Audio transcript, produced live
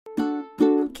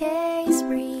case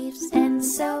briefs, and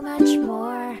so much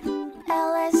more.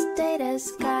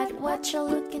 LSData's got what you're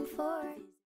looking for.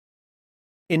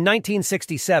 In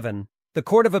 1967, the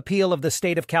Court of Appeal of the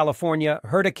State of California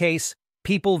heard a case,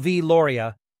 People v.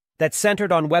 Lauria, that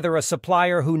centered on whether a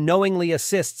supplier who knowingly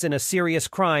assists in a serious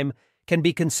crime can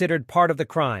be considered part of the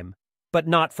crime, but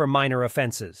not for minor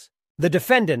offenses. The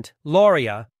defendant,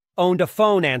 Lauria, owned a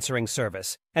phone answering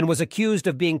service and was accused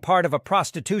of being part of a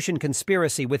prostitution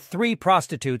conspiracy with 3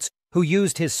 prostitutes who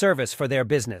used his service for their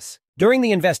business. During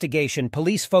the investigation,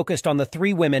 police focused on the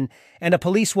 3 women, and a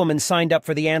policewoman signed up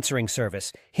for the answering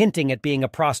service, hinting at being a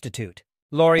prostitute.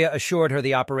 Lauria assured her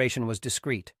the operation was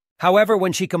discreet. However,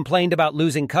 when she complained about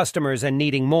losing customers and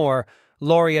needing more,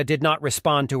 Lauria did not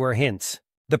respond to her hints.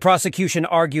 The prosecution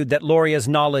argued that Lauria's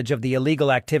knowledge of the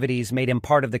illegal activities made him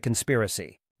part of the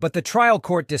conspiracy. But the trial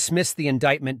court dismissed the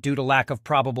indictment due to lack of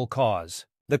probable cause.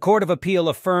 The Court of Appeal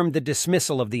affirmed the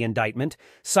dismissal of the indictment,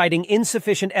 citing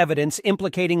insufficient evidence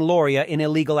implicating Lauria in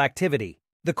illegal activity.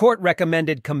 The court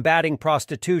recommended combating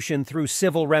prostitution through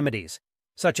civil remedies,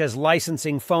 such as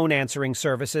licensing phone answering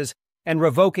services and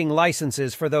revoking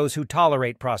licenses for those who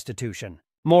tolerate prostitution.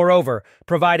 Moreover,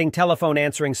 providing telephone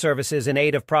answering services in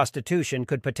aid of prostitution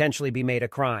could potentially be made a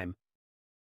crime.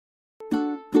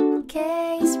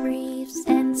 Case briefs,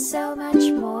 and so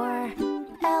much more.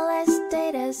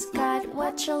 LSData's got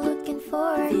what you're looking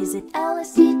for. Visit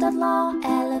lsd.law,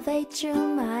 elevate your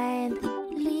mind.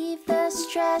 Leave the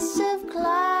stress of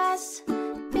class.